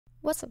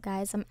What's up,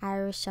 guys? I'm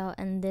ArieRashelle,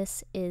 and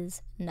this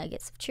is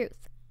Nuggets of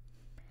Truth.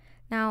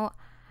 Now,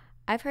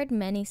 I've heard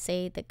many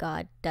say that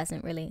God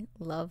doesn't really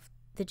love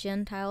the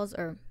Gentiles,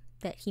 or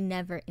that he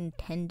never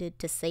intended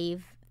to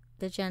save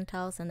the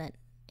Gentiles, and that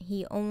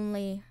he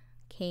only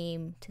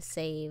came to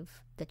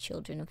save the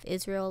children of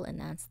Israel, and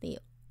that's the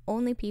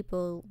only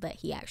people that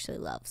he actually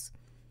loves.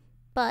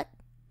 But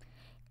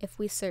if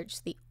we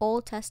search the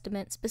Old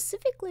Testament,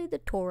 specifically the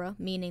Torah,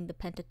 meaning the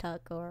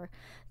Pentateuch or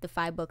the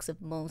 5 books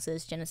of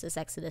Moses, Genesis,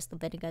 Exodus,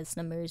 Leviticus,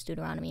 Numbers,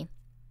 Deuteronomy,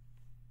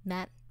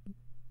 that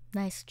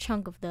nice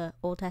chunk of the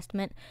Old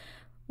Testament,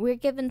 we're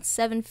given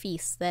 7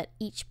 feasts that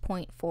each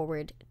point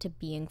forward to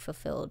being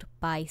fulfilled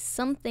by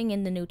something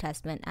in the New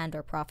Testament and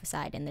are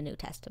prophesied in the New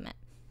Testament.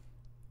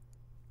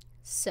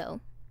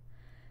 So,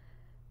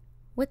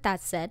 with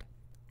that said,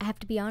 I have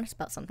to be honest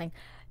about something.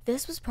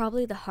 This was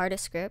probably the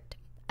hardest script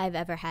I've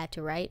ever had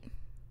to write,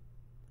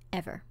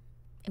 ever,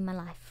 in my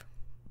life.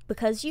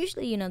 Because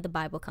usually, the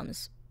Bible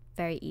comes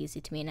very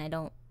easy to me, and I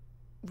don't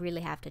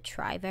really have to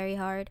try very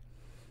hard,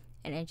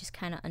 and I just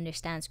kind of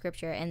understand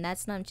scripture. And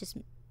that's not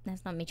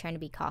me trying to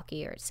be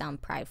cocky or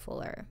sound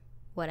prideful or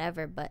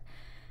whatever, but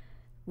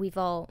we've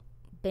all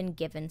been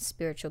given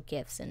spiritual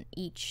gifts, and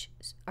each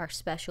are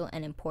special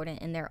and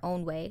important in their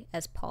own way,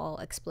 as Paul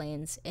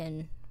explains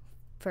in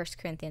 1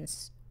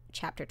 Corinthians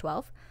chapter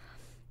 12.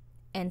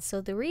 And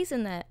so the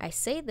reason that I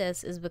say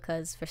this is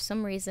because for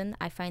some reason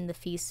I find the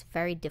feast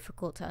very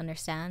difficult to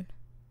understand.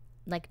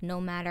 Like, no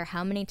matter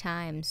how many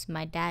times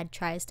my dad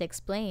tries to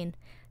explain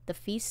the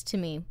feast to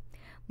me,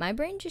 my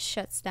brain just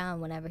shuts down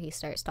whenever he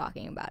starts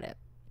talking about it.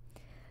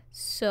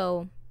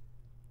 So,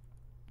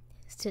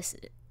 to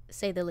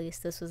say the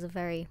least, this was a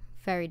very,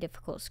 very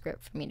difficult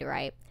script for me to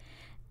write.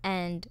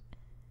 And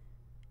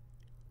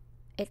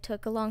it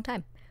took a long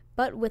time.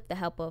 But with the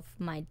help of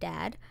my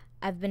dad,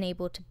 I've been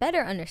able to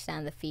better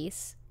understand the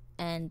feasts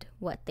and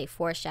what they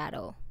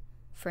foreshadow.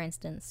 For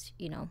instance,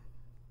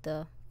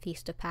 the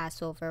Feast of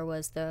Passover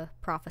was the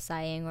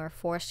prophesying or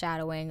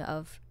foreshadowing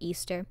of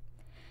Easter.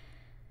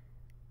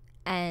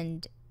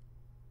 And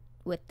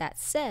with that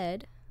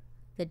said,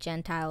 the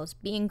Gentiles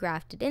being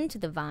grafted into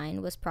the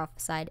vine was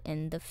prophesied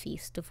in the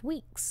Feast of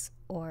Weeks,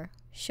 or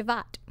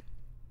Shavat.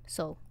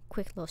 So,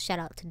 quick little shout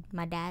out to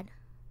my dad.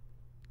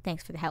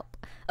 Thanks for the help.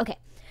 Okay,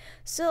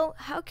 so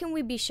how can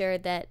we be sure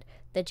that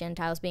the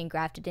Gentiles being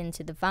grafted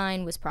into the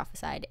vine was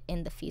prophesied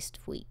in the Feast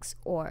of Weeks,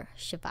 or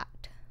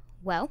Shavat?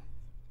 Well,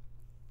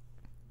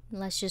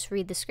 let's just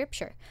read the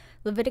scripture.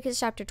 Leviticus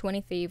chapter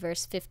 23,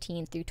 verse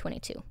 15 through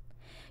 22.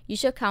 You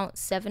shall count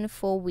 7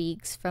 full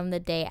weeks from the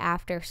day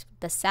after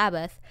the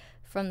Sabbath,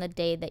 from the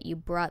day that you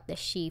brought the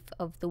sheaf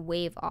of the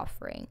wave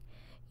offering.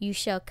 You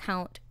shall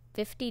count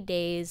 50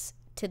 days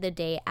to the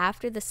day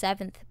after the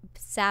 7th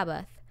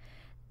Sabbath.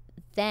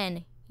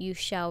 Then you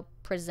shall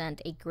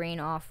present a grain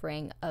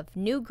offering of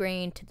new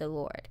grain to the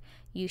Lord.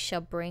 You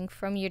shall bring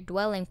from your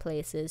dwelling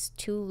places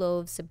 2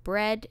 loaves of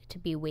bread to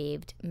be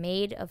waved,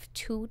 made of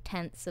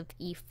 2/10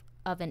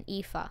 of an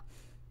ephah.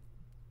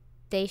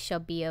 They shall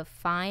be of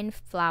fine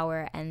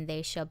flour, and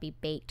they shall be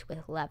baked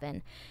with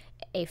leaven,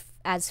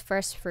 as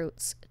first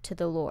fruits to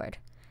the Lord.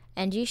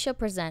 And ye shall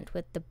present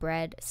with the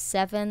bread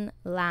 7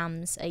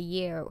 lambs a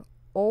year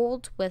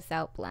old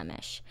without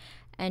blemish,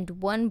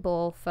 and 1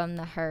 bull from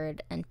the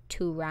herd, and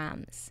 2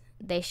 rams.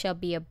 They shall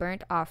be a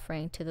burnt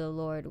offering to the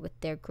Lord with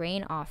their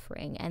grain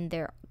offering and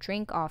their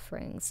drink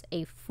offerings,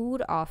 a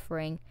food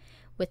offering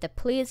with a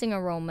pleasing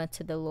aroma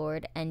to the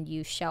Lord. And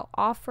you shall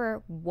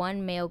offer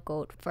 1 male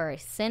goat for a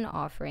sin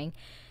offering,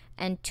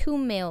 and 2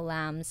 male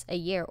lambs a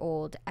year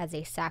old as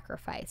a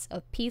sacrifice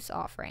of peace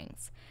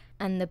offerings.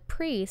 And the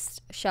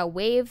priest shall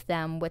wave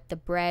them with the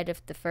bread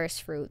of the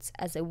first fruits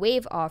as a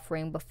wave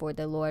offering before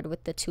the Lord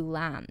with the 2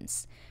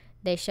 lambs.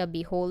 They shall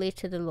be holy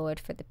to the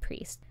Lord for the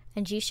priest.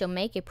 And ye shall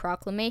make a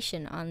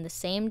proclamation on the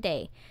same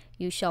day.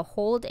 You shall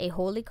hold a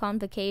holy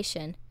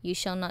convocation. You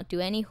shall not do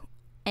any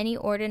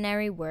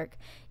ordinary work.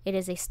 It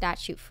is a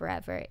statute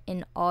forever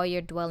in all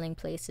your dwelling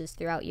places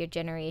throughout your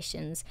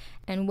generations.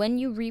 And when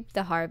you reap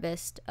the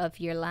harvest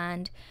of your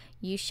land,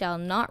 you shall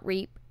not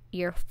reap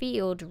your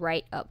field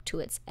right up to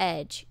its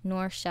edge,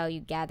 nor shall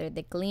you gather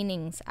the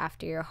gleanings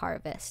after your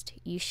harvest.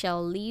 You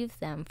shall leave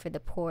them for the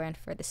poor and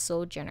for the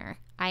sojourner.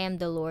 I am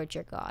the Lord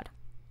your God.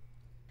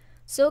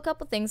 So a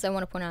couple things I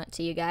want to point out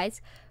to you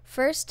guys.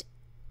 First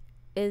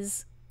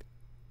is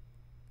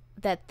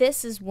that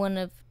this is one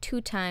of 2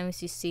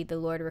 times you see the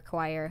Lord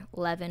require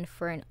leaven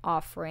for an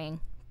offering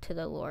to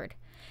the Lord.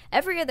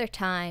 Every other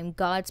time,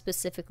 God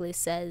specifically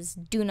says,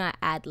 do not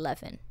add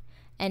leaven.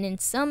 And in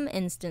some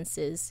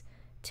instances,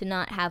 to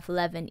not have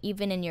leaven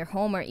even in your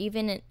home, or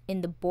even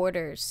in the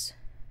borders,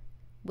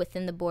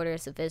 within the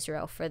borders of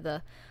Israel, for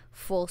the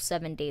full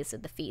 7 days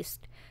of the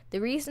feast. The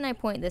reason I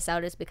point this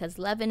out is because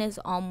leaven is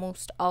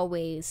almost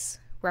always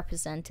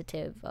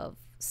representative of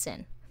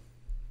sin.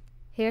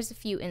 Here's a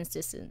few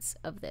instances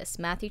of this.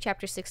 Matthew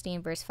chapter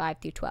 16, verse 5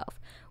 through 12.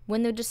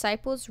 When the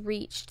disciples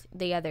reached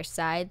the other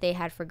side, they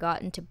had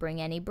forgotten to bring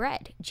any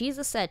bread.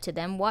 Jesus said to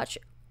them, Watch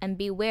and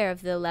beware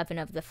of the leaven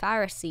of the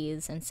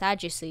Pharisees and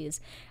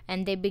Sadducees.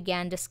 And they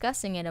began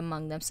discussing it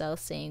among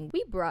themselves, saying,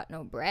 We brought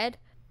no bread.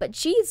 But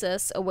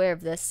Jesus, aware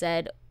of this,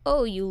 said,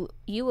 Oh, you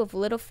of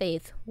little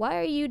faith, why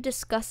are you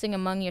discussing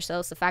among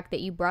yourselves the fact that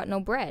you brought no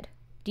bread?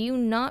 Do you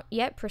not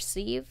yet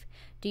perceive?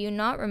 Do you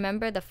not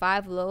remember the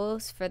 5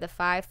 loaves for the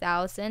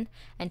 5,000,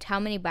 and how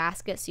many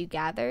baskets you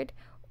gathered?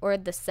 Or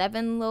the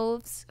 7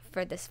 loaves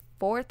for the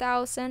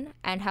 4,000,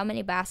 and how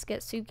many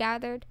baskets you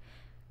gathered?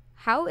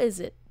 How is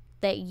it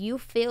that you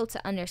fail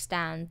to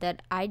understand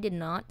that I did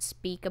not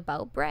speak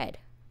about bread?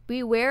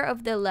 Beware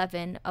of the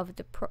leaven of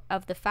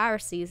the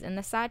Pharisees and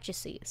the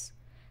Sadducees.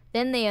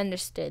 Then they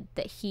understood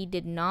that he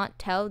did not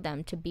tell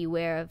them to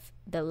beware of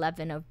the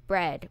leaven of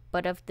bread,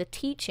 but of the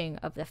teaching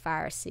of the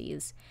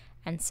Pharisees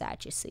and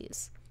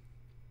Sadducees.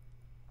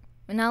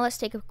 And now let's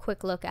take a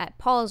quick look at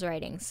Paul's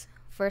writings.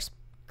 1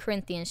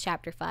 Corinthians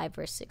chapter 5,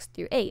 verse 6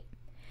 through 8.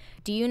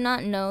 Do you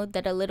not know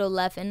that a little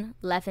leaven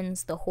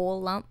leavens the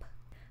whole lump?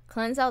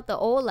 Cleanse out the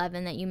old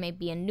leaven, that you may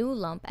be a new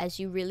lump, as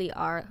you really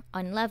are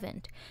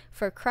unleavened.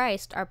 For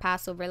Christ, our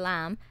Passover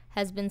lamb,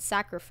 has been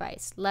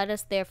sacrificed. Let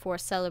us therefore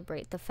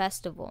celebrate the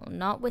festival,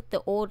 not with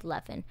the old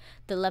leaven,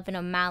 the leaven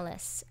of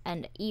malice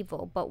and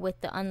evil, but with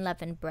the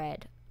unleavened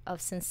bread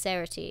of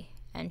sincerity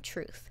and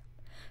truth.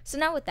 So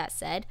now with that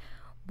said,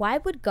 why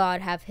would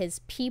God have his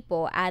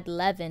people add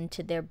leaven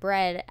to their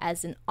bread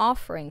as an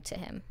offering to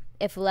him,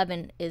 if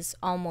leaven is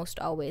almost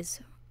always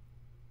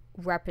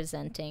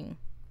representing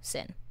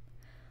sin?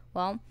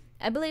 Well,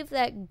 I believe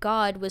that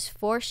God was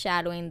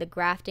foreshadowing the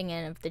grafting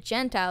in of the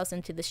Gentiles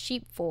into the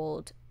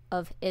sheepfold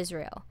of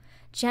Israel.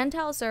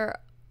 Gentiles are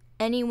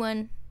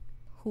anyone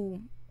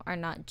who are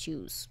not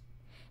Jews.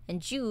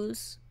 And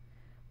Jews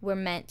were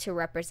meant to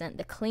represent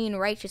the clean,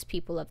 righteous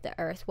people of the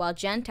earth, while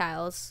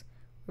Gentiles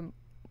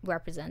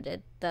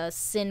represented the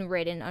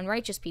sin-ridden,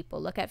 unrighteous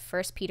people. Look at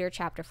 1 Peter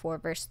chapter 4,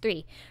 verse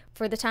 3.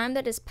 For the time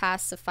that is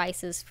past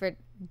suffices for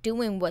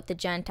doing what the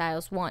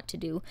Gentiles want to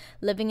do,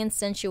 living in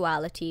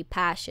sensuality,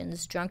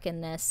 passions,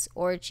 drunkenness,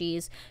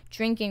 orgies,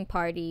 drinking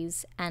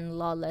parties, and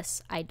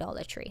lawless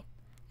idolatry.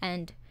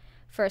 And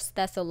 1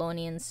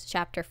 Thessalonians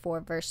chapter 4,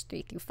 verse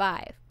 3 through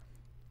 5.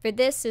 For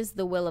this is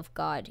the will of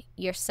God,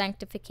 your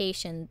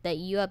sanctification, that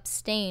you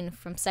abstain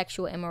from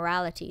sexual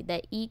immorality,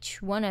 that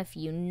each one of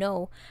you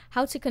know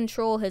how to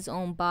control his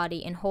own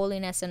body in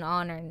holiness and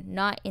honor,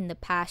 not in the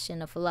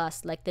passion of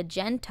lust, like the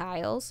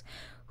Gentiles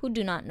who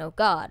do not know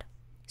God.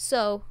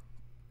 So,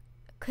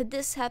 could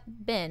this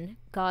have been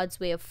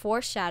God's way of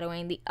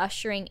foreshadowing the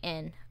ushering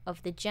in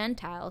of the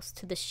Gentiles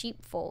to the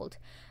sheepfold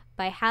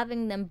by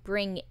having them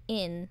bring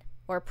in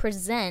or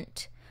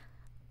present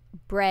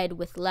bread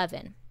with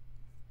leaven?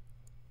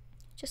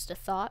 Just a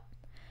thought.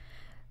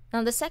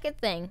 Now, the second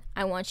thing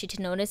I want you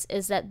to notice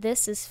is that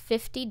this is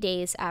 50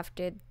 days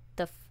after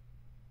the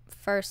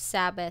first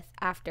Sabbath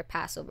after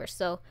Passover.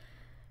 So,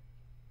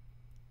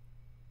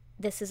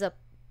 this is a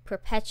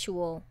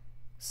perpetual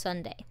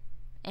Sunday.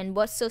 And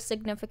what's so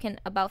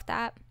significant about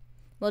that?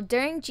 Well,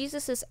 during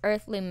Jesus'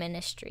 earthly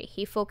ministry,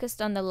 he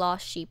focused on the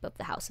lost sheep of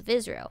the house of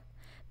Israel.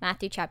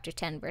 Matthew chapter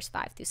 10, verse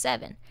 5 through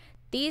 7.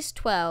 These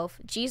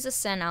 12, Jesus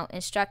sent out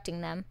instructing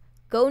them,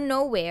 Go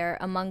nowhere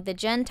among the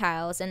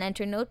Gentiles and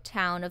enter no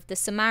town of the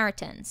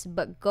Samaritans,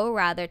 but go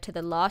rather to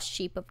the lost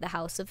sheep of the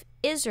house of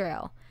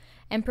Israel,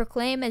 and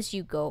proclaim as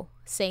you go,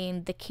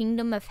 saying, The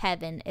kingdom of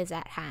heaven is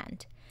at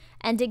hand.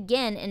 And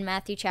again in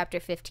Matthew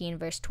chapter 15,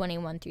 verse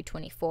 21 through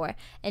 24,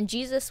 And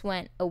Jesus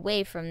went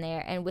away from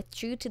there and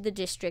withdrew to the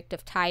district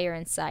of Tyre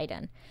and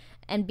Sidon.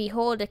 And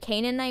behold, a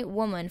Canaanite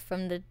woman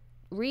from the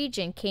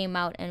region came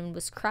out and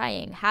was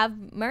crying,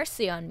 Have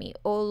mercy on me,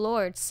 O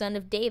Lord, Son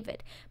of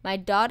David. My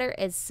daughter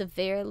is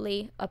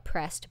severely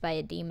oppressed by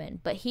a demon.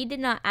 But he did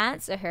not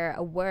answer her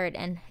a word,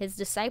 and his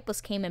disciples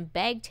came and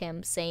begged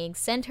him, saying,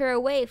 Send her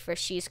away, for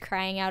she is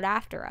crying out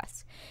after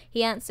us.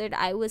 He answered,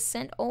 I was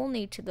sent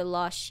only to the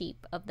lost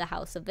sheep of the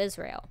house of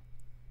Israel.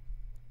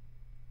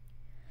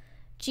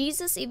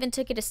 Jesus even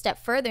took it a step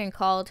further and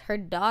called her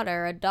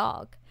daughter a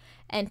dog.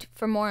 And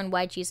for more on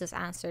why Jesus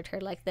answered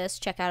her like this,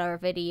 check out our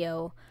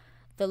video,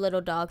 The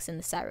Little Dogs and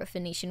the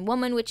Syrophoenician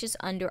Woman, which is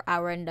under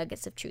our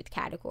Nuggets of Truth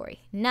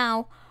category.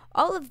 Now,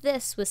 all of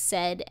this was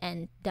said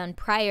and done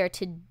prior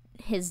to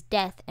his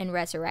death and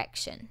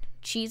resurrection.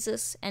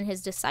 Jesus and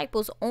his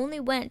disciples only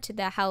went to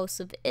the house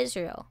of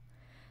Israel.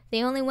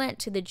 They only went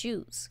to the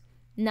Jews.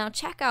 Now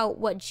check out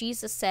what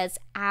Jesus says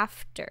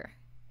after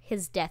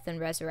his death and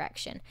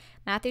resurrection.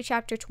 Matthew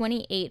chapter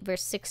 28,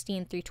 verse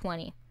 16 through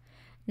 20.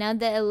 Now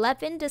the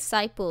 11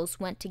 disciples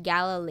went to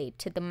Galilee,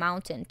 to the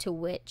mountain to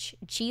which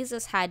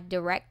Jesus had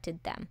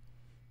directed them.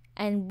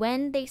 And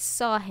when they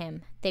saw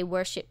him, they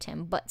worshipped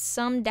him, but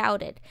some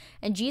doubted.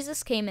 And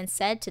Jesus came and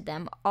said to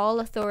them, All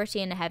authority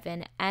in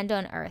heaven and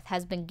on earth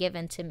has been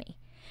given to me.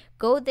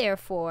 Go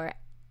therefore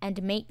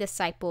and make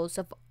disciples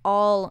of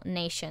all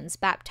nations,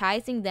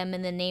 baptizing them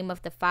in the name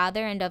of the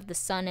Father and of the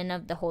Son and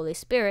of the Holy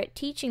Spirit,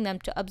 teaching them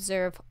to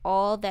observe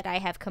all that I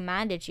have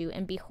commanded you,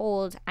 and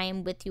behold, I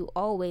am with you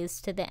always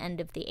to the end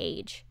of the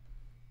age.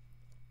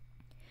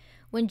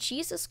 When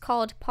Jesus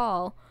called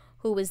Paul,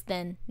 who was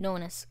then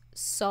known as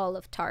Saul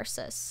of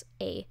Tarsus,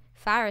 a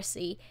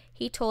Pharisee,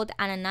 he told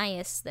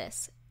Ananias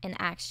this in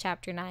Acts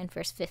chapter 9,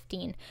 verse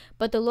 15.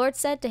 But the Lord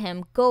said to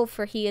him, Go,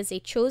 for he is a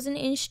chosen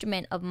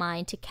instrument of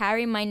mine to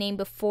carry my name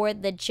before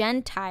the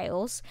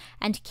Gentiles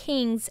and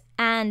kings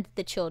and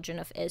the children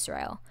of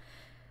Israel.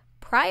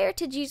 Prior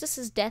to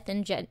Jesus' death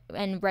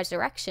and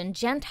resurrection,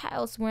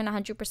 Gentiles weren't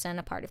 100%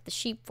 a part of the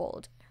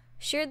sheepfold.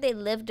 Sure, they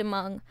lived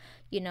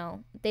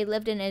they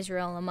lived in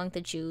Israel among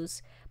the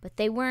Jews, but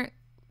they weren't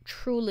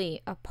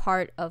truly a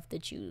part of the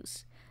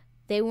Jews.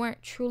 They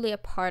weren't truly a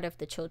part of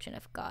the children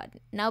of God.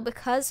 Now,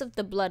 because of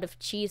the blood of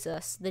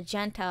Jesus, the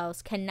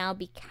Gentiles can now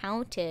be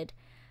counted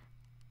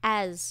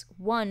as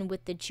one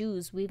with the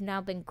Jews. We've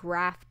now been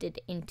grafted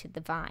into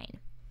the vine.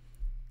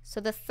 So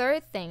the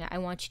third thing I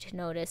want you to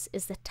notice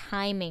is the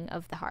timing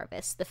of the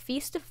harvest. The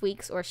Feast of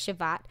Weeks, or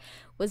Shavat,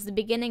 was the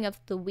beginning of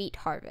the wheat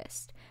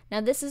harvest. Now,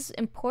 this is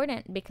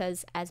important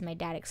because, as my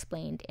dad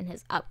explained in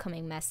his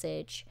upcoming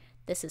message,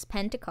 this is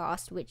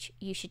Pentecost, which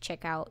you should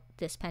check out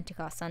this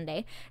Pentecost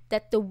Sunday,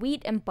 that the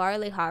wheat and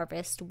barley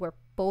harvest were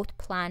both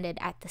planted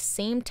at the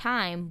same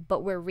time,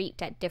 but were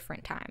reaped at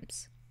different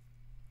times.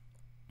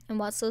 And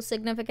what's so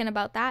significant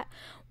about that?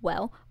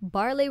 Well,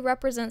 barley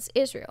represents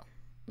Israel.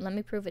 Let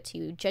me prove it to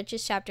you.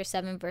 Judges chapter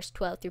 7, verse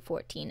 12 through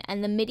 14.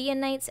 And the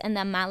Midianites and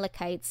the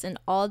Amalekites and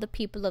all the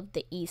people of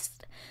the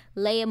east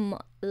lay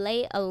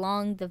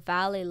along the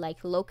valley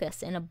like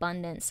locusts in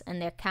abundance,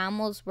 and their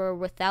camels were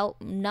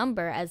without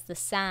number as the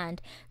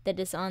sand that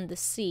is on the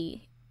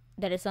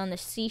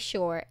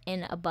seashore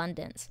in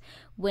abundance.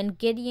 When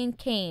Gideon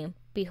came,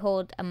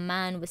 behold, a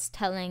man was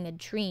telling a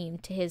dream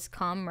to his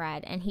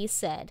comrade, and he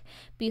said,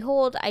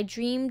 Behold, I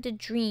dreamed a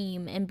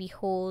dream, and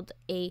behold,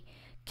 a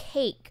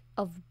cake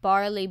of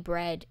barley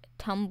bread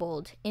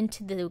tumbled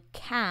into the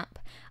camp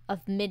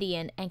of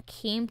Midian and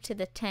came to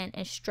the tent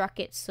and struck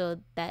it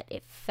so that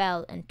it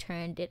fell and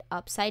turned it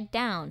upside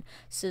down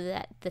so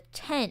that the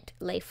tent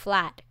lay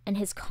flat. And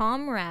his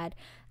comrade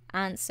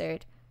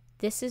answered,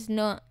 This is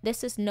no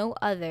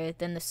other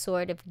than the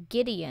sword of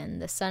Gideon,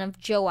 the son of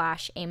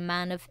Joash, a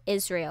man of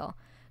Israel.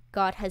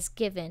 God has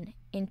given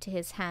into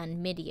his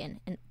hand Midian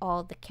and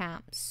all the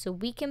camps. So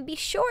we can be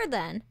sure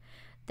then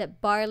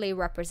that barley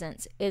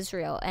represents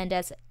Israel, and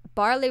as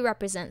barley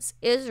represents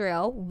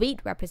Israel, wheat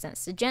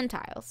represents the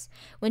Gentiles.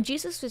 When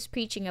Jesus was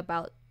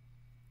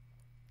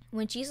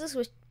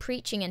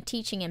preaching and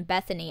teaching in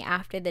Bethany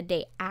after the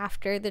day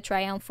after the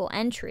triumphal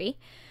entry,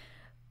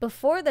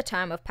 before the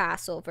time of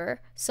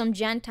Passover, some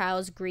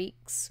Gentiles,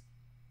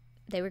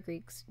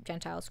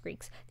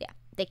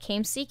 they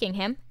came seeking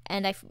him,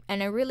 and I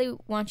really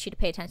want you to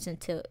pay attention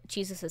to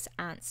Jesus'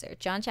 answer.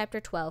 John chapter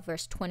 12,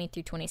 verse 20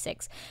 through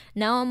 26.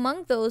 Now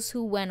among those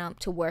who went up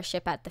to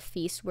worship at the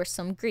feast were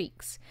some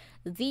Greeks.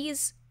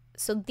 These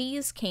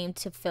came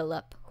to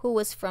Philip, who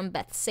was from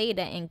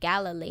Bethsaida in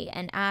Galilee,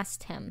 and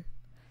asked him,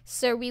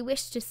 Sir, we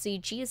wish to see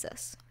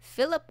Jesus.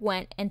 Philip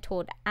went and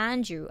told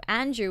Andrew.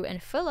 Andrew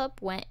and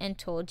Philip went and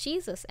told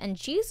Jesus. And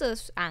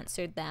Jesus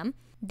answered them,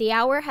 The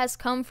hour has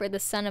come for the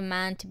Son of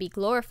Man to be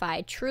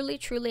glorified. Truly,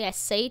 truly, I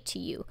say to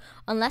you,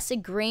 unless a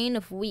grain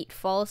of wheat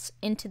falls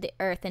into the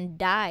earth and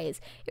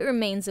dies, it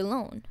remains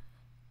alone.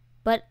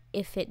 But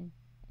if it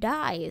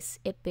dies,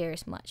 it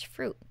bears much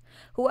fruit.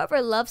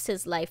 Whoever loves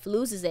his life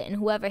loses it, and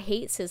whoever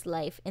hates his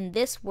life in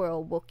this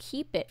world will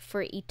keep it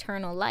for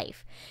eternal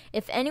life.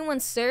 If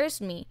anyone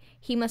serves me,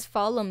 he must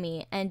follow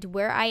me, and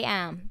where I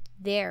am,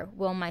 there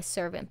will my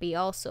servant be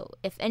also.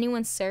 If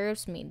anyone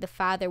serves me, the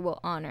Father will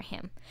honor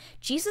him.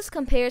 Jesus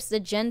compares the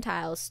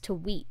Gentiles to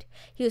wheat.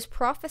 He was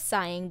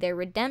prophesying their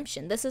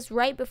redemption. This is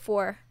right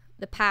before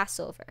the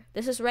Passover.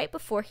 This is right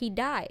before he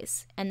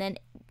dies and then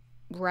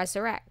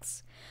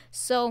resurrects.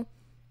 So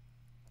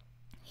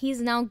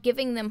he's now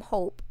giving them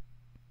hope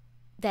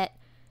that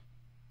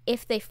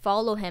if they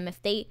follow him,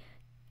 if they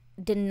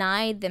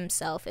deny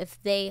themselves,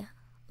 if they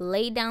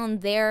lay down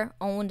their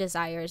own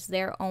desires,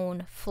 their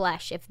own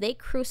flesh, if they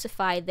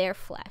crucify their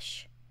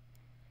flesh,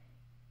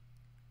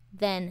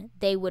 then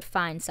they would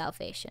find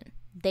salvation.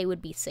 They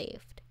would be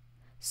saved.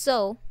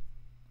 So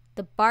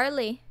the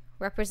barley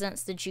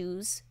represents the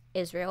Jews,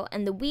 Israel,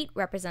 and the wheat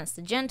represents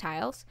the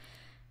Gentiles.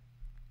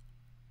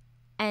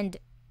 And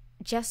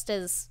just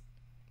as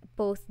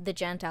both the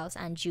Gentiles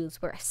and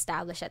Jews were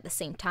established at the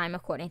same time,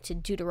 according to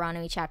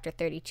Deuteronomy chapter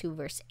 32,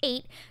 verse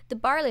 8, the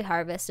barley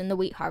harvest and the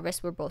wheat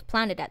harvest were both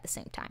planted at the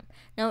same time.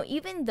 Now,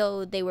 even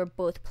though they were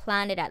both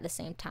planted at the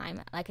same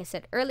time, like I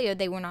said earlier,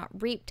 they were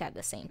not reaped at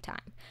the same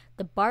time.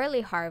 The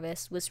barley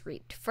harvest was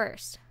reaped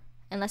first.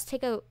 And let's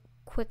take a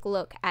quick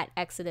look at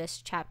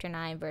Exodus chapter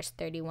 9, verse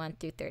 31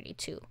 through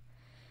 32.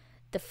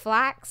 The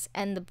flax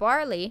and the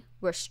barley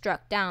were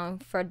struck down,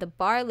 for the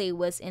barley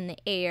was in the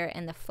air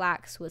and the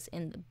flax was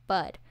in the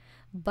bud.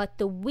 But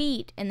the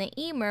wheat and the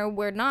emmer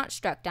were not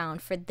struck down,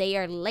 for they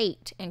are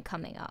late in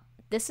coming up.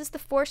 This is the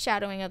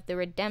foreshadowing of the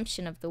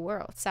redemption of the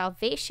world.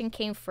 Salvation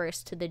came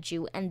first to the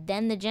Jew and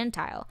then the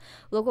Gentile.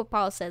 Look what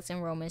Paul says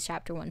in Romans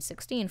chapter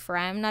 1:16. For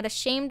I am not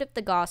ashamed of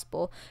the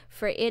gospel,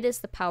 for it is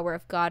the power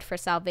of God for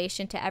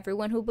salvation to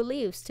everyone who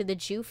believes, to the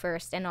Jew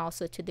first and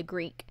also to the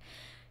Greek.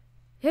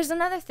 Here's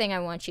another thing I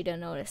want you to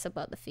notice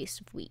about the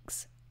Feast of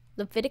Weeks.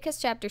 Leviticus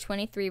chapter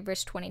 23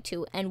 verse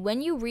 22, and when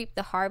you reap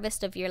the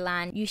harvest of your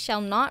land, you shall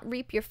not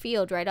reap your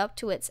field right up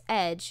to its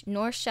edge,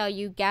 nor shall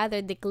you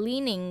gather the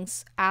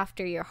gleanings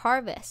after your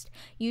harvest.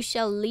 You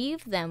shall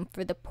leave them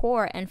for the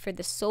poor and for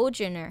the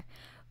sojourner.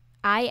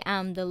 I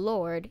am the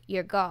Lord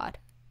your God.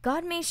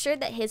 God made sure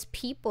that his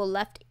people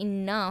left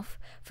enough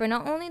for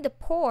not only the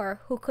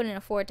poor who couldn't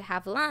afford to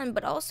have land,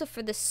 but also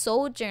for the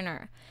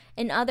sojourner.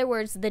 In other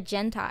words, the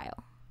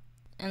Gentile.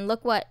 And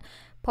look what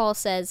Paul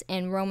says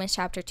in Romans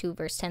chapter 2,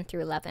 verse 10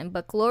 through 11,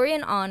 but glory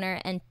and honor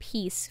and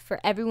peace for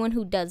everyone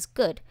who does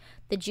good,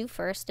 the Jew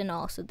first and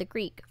also the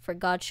Greek, for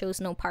God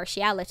shows no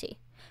partiality.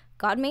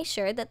 God made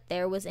sure that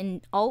there was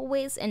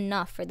always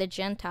enough for the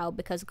Gentile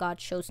because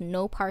God shows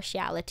no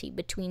partiality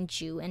between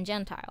Jew and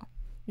Gentile.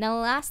 Now,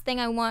 the last thing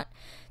I want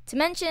to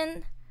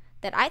mention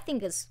that I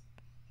think is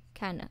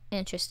kind of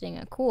interesting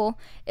and cool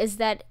is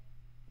that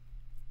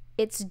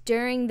it's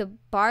during the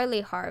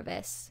barley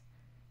harvest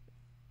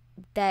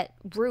that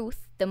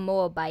Ruth, the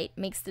Moabite,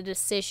 makes the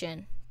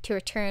decision to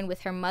return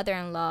with her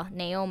mother-in-law,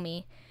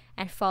 Naomi,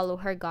 and follow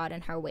her God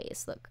and her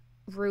ways. Look,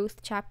 Ruth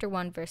chapter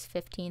 1, verse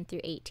 15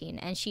 through 18.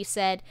 And she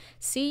said,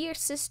 see, your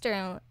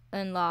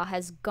sister-in-law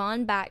has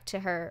gone back to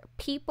her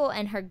people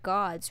and her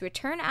gods.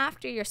 Return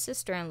after your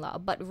sister-in-law.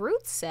 But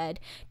Ruth said,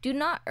 do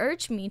not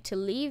urge me to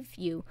leave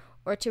you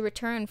or to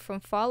return from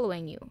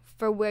following you.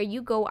 For where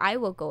you go, I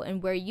will go,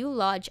 and where you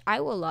lodge, I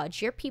will lodge.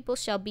 Your people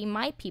shall be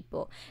my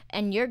people,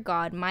 and your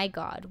God, my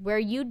God. Where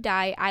you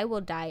die, I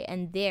will die,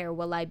 and there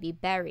will I be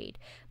buried.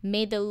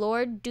 May the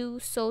Lord do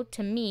so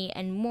to me,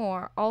 and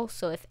more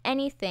also, if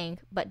anything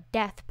but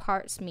death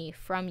parts me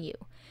from you.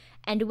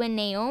 And when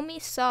Naomi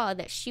saw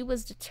that she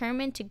was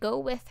determined to go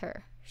with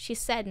her, she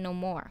said no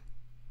more.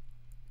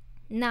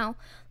 Now,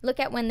 look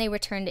at when they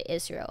returned to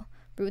Israel.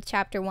 Ruth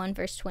chapter 1,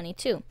 verse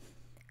 22.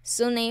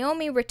 So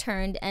Naomi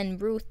returned,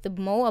 and Ruth the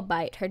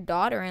Moabite, her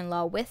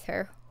daughter-in-law, with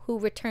her, who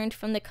returned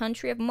from the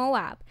country of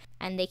Moab.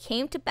 And they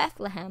came to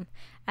Bethlehem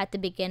at the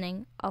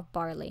beginning of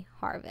barley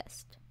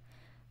harvest.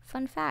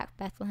 Fun fact,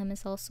 Bethlehem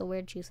is also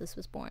where Jesus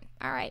was born.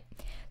 All right.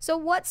 So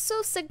what's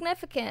so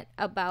significant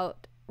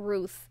about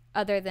Ruth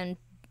other than,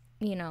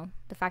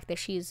 the fact that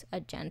she's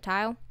a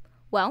Gentile?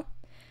 Well,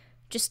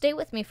 just stay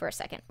with me for a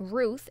second.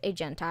 Ruth, a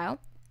Gentile,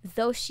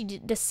 though she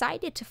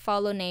decided to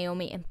follow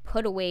Naomi and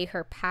put away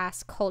her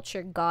past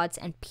culture, gods,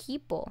 and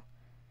people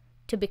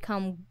to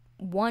become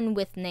one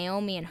with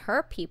Naomi and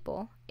her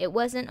people, it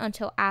wasn't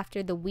until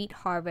after the wheat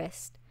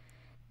harvest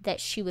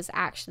that she was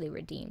actually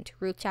redeemed.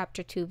 Ruth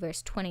chapter 2,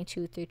 verse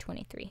 22 through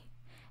 23.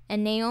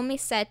 And Naomi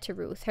said to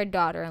Ruth, her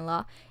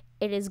daughter-in-law,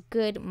 it is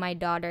good, my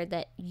daughter,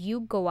 that you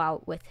go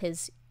out with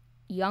his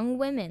young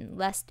women,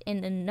 lest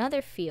in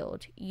another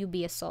field you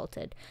be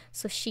assaulted.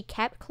 So she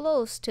kept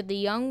close to the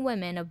young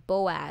women of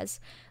Boaz,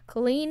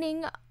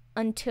 gleaning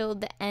until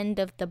the end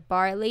of the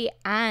barley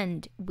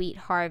and wheat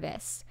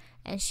harvest,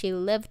 and she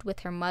lived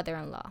with her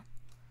mother-in-law.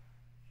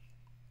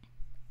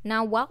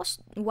 Now,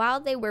 while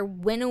they were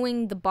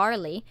winnowing the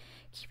barley,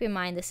 keep in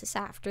mind this is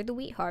after the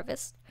wheat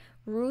harvest,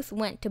 Ruth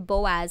went to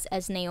Boaz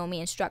as Naomi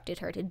instructed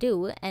her to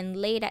do and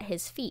laid at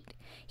his feet.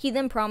 He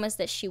then promised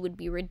that she would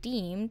be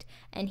redeemed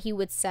and he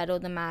would settle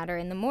the matter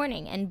in the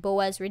morning. And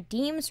Boaz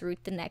redeems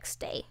Ruth the next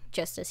day,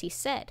 just as he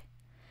said.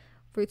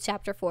 Ruth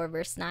chapter 4,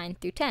 verse 9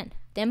 through 10.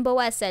 Then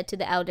Boaz said to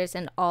the elders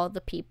and all the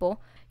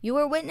people, you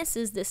are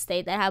witnesses this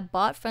day that have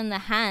bought from the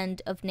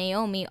hand of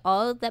Naomi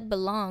all that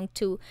belonged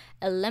to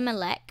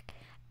Elimelech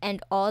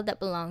and all that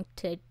belonged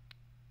to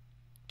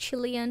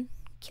Chilion,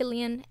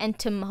 and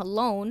to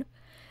Mahlon.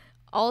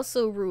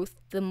 Also Ruth,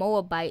 the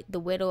Moabite, the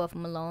widow of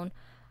Mahlon,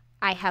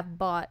 I have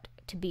bought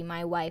to be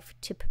my wife,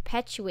 to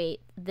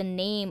perpetuate the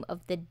name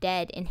of the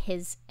dead in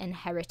his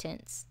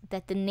inheritance,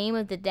 that the name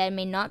of the dead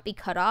may not be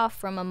cut off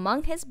from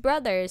among his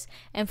brothers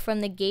and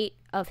from the gate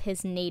of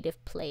his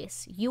native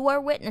place. You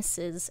are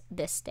witnesses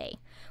this day.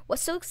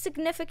 What's so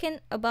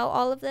significant about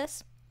all of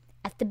this?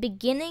 At the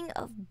beginning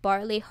of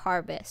barley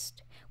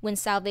harvest, when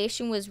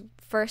salvation was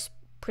first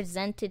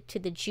presented to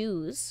the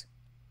Jews,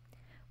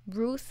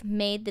 Ruth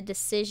made the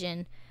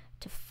decision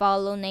to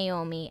follow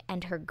Naomi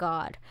and her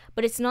God.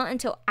 But it's not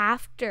until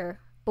after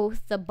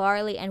both the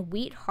barley and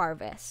wheat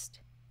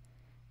harvest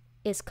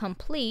is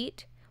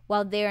complete,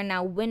 while they are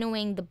now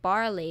winnowing the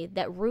barley,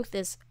 that Ruth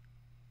is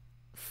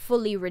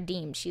fully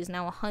redeemed. She is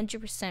now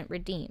 100%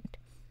 redeemed.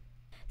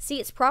 See,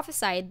 it's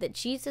prophesied that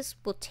Jesus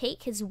will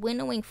take his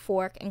winnowing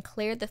fork and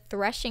clear the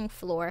threshing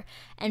floor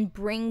and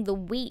bring the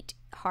wheat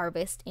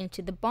harvest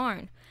into the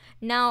barn.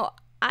 Now,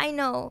 I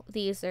know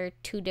these are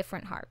two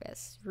different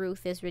harvests.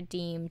 Ruth is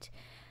redeemed.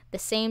 the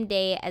same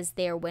day as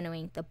they are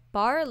winnowing the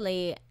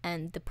barley,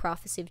 and the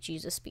prophecy of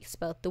Jesus speaks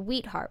about the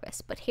wheat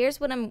harvest. But here's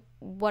what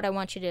I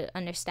want you to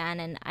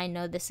understand, and I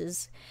know this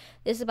is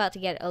about to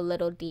get a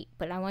little deep,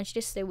 but I want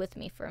you to stay with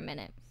me for a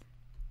minute.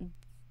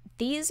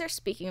 These are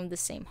speaking of the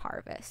same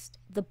harvest.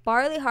 The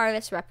barley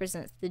harvest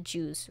represents the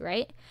Jews,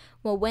 right?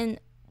 Well, when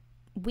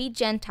we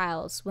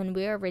Gentiles, when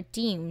we are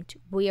redeemed,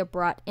 we are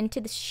brought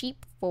into the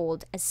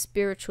sheepfold as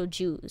spiritual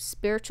Jews,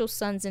 spiritual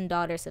sons and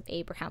daughters of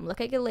Abraham.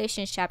 Look at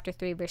Galatians chapter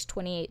 3, verse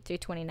 28 through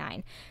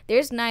 29.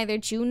 There's neither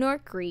Jew nor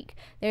Greek.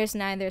 There's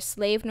neither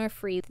slave nor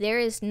free. There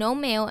is no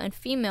male and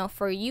female,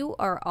 for you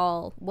are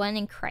all one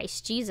in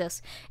Christ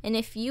Jesus. And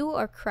if you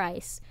are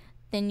Christ,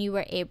 then you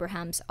are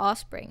Abraham's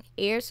offspring,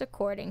 heirs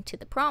according to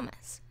the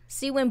promise.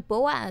 See, when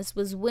Boaz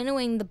was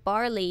winnowing the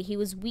barley, he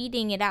was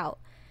weeding it out,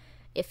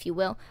 if you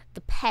will, the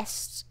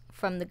pests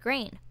from the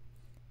grain.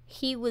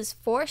 He was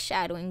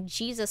foreshadowing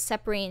Jesus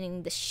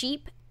separating the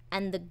sheep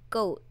and the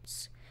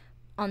goats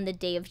on the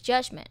day of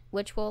judgment,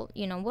 which we'll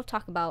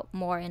talk about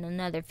more in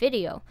another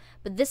video.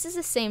 But this is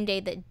the same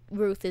day that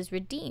Ruth is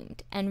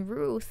redeemed, and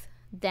Ruth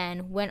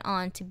then went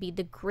on to be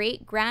the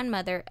great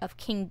grandmother of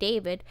King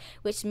David,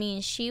 which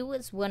means she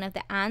was one of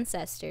the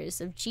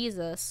ancestors of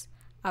Jesus,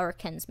 our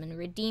kinsman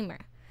redeemer.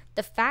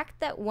 The fact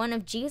that one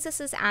of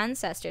Jesus's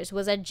ancestors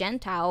was a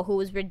Gentile who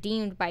was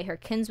redeemed by her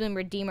kinsman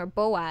redeemer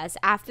Boaz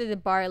after the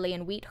barley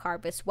and wheat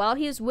harvest while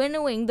he is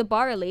winnowing the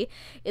barley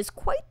is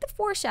quite the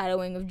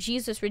foreshadowing of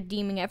Jesus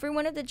redeeming every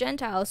one of the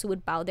Gentiles who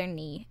would bow their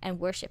knee and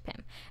worship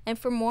him. And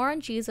for more on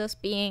Jesus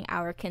being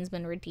our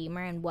kinsman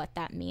redeemer and what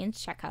that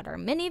means, check out our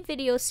mini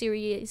video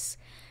series,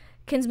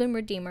 Kinsman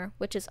Redeemer,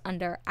 which is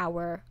under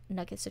our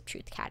Nuggets of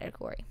Truth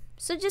category.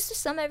 So just to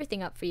sum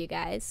everything up for you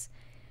guys,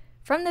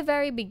 from the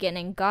very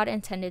beginning, God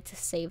intended to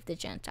save the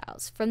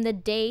Gentiles, from the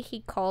day he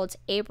called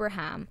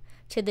Abraham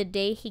to the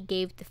day he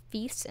gave the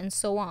feasts and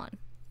so on.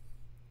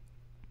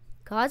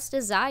 God's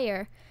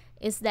desire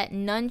is that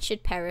none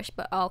should perish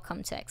but all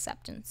come to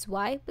acceptance.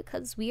 Why?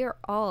 Because we are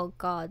all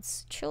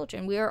God's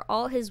children. We are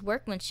all his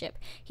workmanship.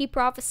 He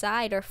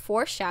prophesied or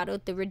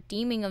foreshadowed the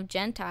redeeming of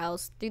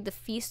Gentiles through the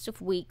Feast of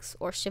Weeks,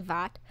 or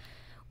Shavat,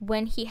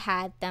 when he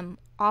had them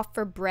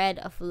offer bread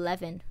of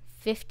leaven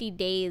 50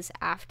 days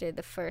after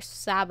the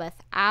first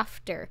Sabbath,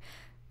 after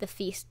the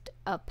feast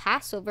of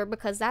Passover,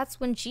 because that's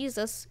when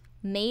Jesus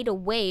made a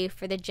way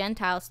for the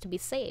Gentiles to be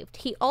saved.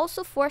 He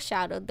also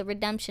foreshadowed the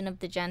redemption of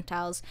the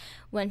Gentiles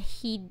when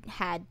he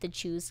had the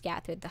Jews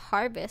gather the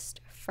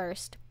harvest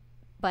first,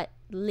 but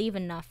leave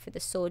enough for the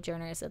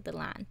sojourners of the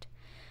land.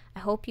 I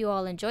hope you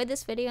all enjoyed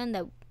this video and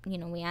that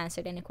we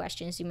answered any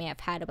questions you may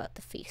have had about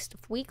the Feast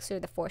of Weeks or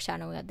the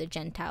foreshadowing of the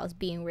Gentiles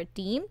being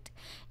redeemed.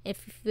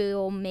 If you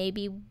feel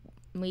maybe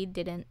we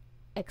didn't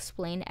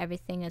explain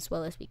everything as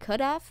well as we could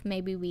have,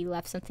 maybe we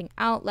left something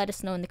out, let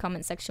us know in the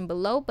comment section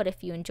below. But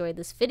if you enjoyed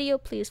this video,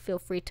 please feel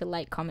free to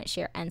like, comment,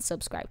 share, and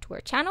subscribe to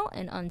our channel.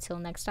 And until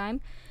next time,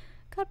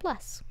 God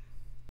bless.